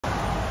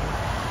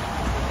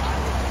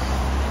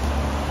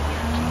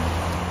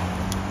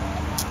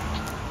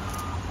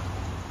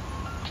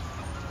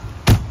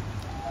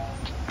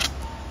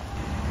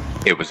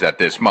It was at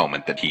this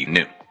moment that he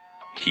knew.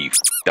 He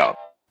f***ed up.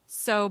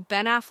 So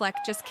Ben Affleck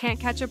just can't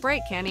catch a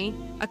break, can he?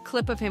 A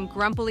clip of him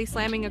grumpily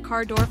slamming a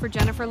car door for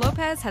Jennifer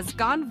Lopez has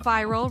gone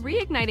viral,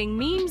 reigniting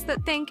memes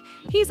that think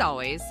he's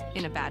always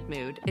in a bad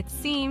mood. It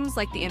seems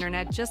like the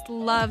internet just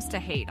loves to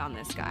hate on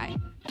this guy.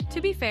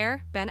 To be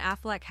fair, Ben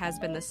Affleck has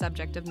been the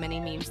subject of many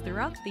memes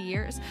throughout the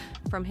years,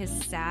 from his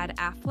sad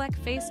Affleck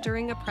face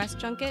during a press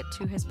junket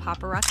to his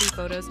paparazzi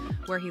photos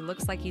where he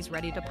looks like he's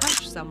ready to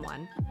punch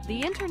someone.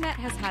 The internet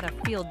has had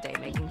a field day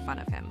making fun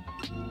of him.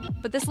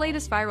 But this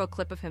latest viral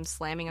clip of him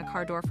slamming a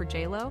car door for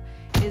J-Lo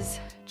is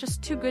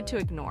just too good to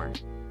ignore.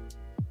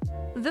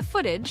 The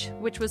footage,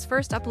 which was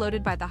first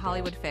uploaded by The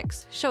Hollywood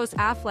Fix, shows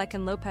Affleck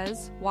and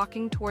Lopez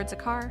walking towards a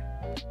car.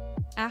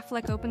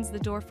 Affleck opens the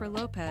door for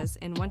Lopez,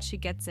 and once she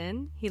gets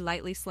in, he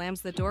lightly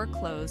slams the door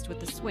closed with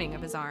the swing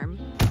of his arm.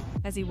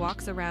 As he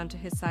walks around to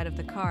his side of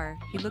the car,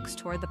 he looks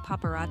toward the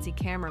paparazzi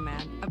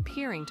cameraman,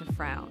 appearing to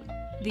frown.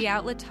 The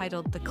outlet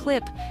titled the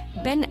clip,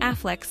 "Ben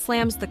Affleck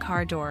slams the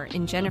car door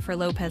in Jennifer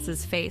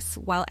Lopez's face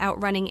while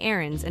out running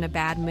errands in a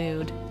bad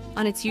mood,"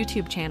 on its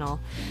YouTube channel.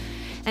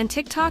 And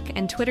TikTok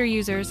and Twitter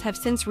users have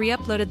since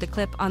re-uploaded the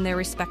clip on their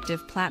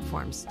respective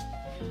platforms,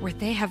 where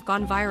they have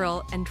gone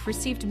viral and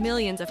received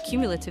millions of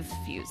cumulative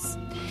views.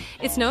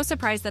 It's no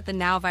surprise that the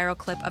now viral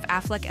clip of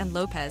Affleck and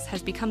Lopez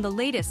has become the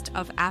latest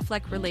of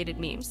Affleck-related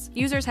memes.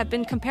 Users have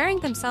been comparing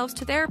themselves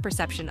to their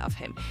perception of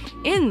him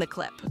in the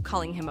clip,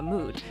 calling him a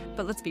mood.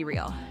 But let's be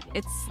real,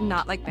 it's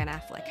not like Ben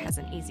Affleck has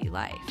an easy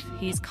life.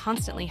 He's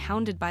constantly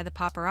hounded by the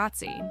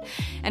paparazzi,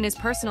 and his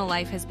personal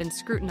life has been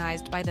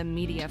scrutinized by the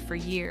media for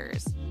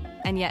years.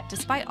 And yet,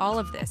 despite all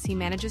of this, he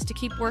manages to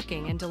keep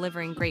working and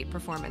delivering great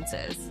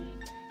performances.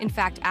 In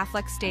fact,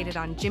 Affleck stated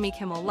on Jimmy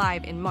Kimmel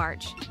Live in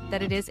March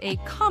that it is a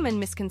common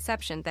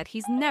misconception that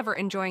he's never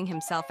enjoying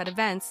himself at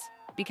events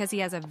because he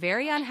has a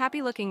very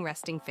unhappy-looking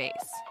resting face.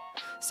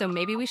 So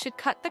maybe we should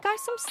cut the guy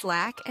some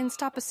slack and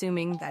stop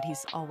assuming that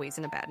he's always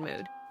in a bad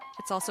mood.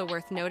 It's also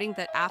worth noting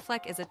that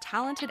Affleck is a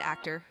talented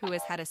actor who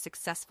has had a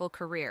successful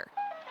career.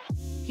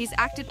 He's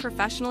acted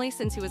professionally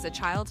since he was a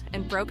child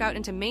and broke out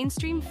into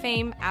mainstream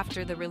fame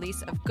after the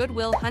release of Good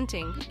Will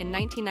Hunting in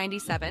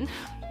 1997,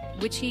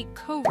 which he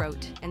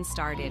co-wrote and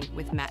starred in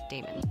with Matt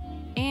Damon.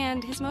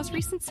 And his most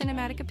recent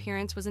cinematic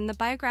appearance was in the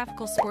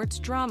biographical sports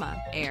drama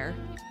Air,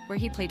 where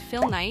he played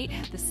Phil Knight,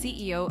 the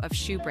CEO of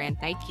shoe brand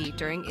Nike,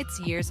 during its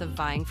years of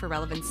vying for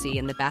relevancy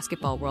in the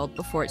basketball world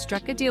before it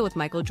struck a deal with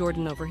Michael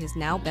Jordan over his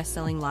now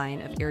best-selling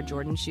line of Air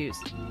Jordan shoes.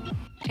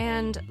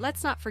 And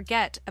let's not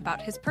forget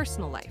about his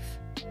personal life.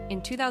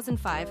 In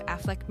 2005,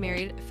 Affleck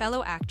married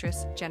fellow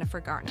actress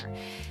Jennifer Garner,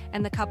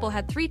 and the couple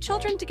had 3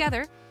 children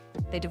together.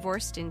 They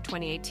divorced in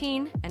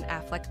 2018, and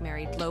Affleck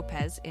married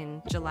Lopez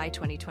in July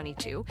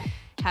 2022,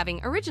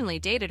 having originally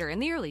dated her in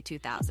the early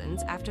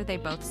 2000s after they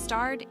both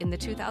starred in the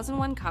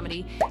 2001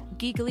 comedy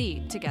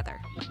Glee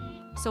together.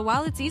 So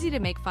while it's easy to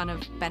make fun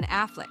of Ben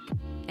Affleck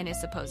and his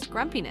supposed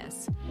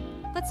grumpiness,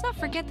 let's not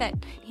forget that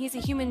he's a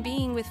human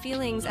being with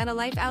feelings and a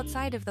life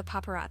outside of the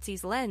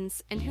paparazzi's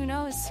lens. And who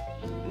knows,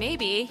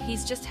 maybe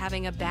he's just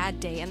having a bad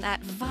day in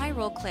that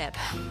viral clip.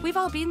 We've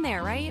all been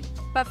there, right?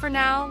 But for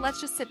now,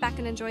 let's just sit back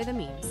and enjoy the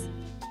memes.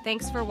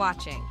 Thanks for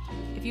watching.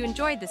 If you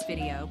enjoyed this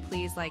video,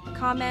 please like,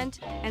 comment,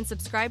 and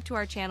subscribe to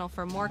our channel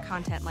for more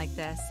content like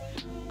this.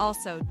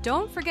 Also,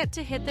 don't forget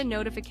to hit the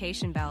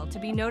notification bell to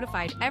be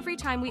notified every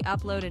time we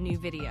upload a new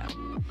video.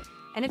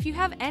 And if you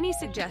have any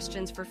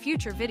suggestions for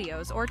future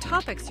videos or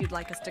topics you'd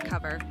like us to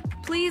cover,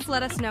 please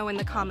let us know in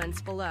the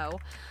comments below.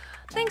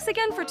 Thanks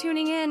again for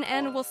tuning in,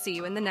 and we'll see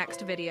you in the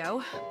next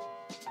video.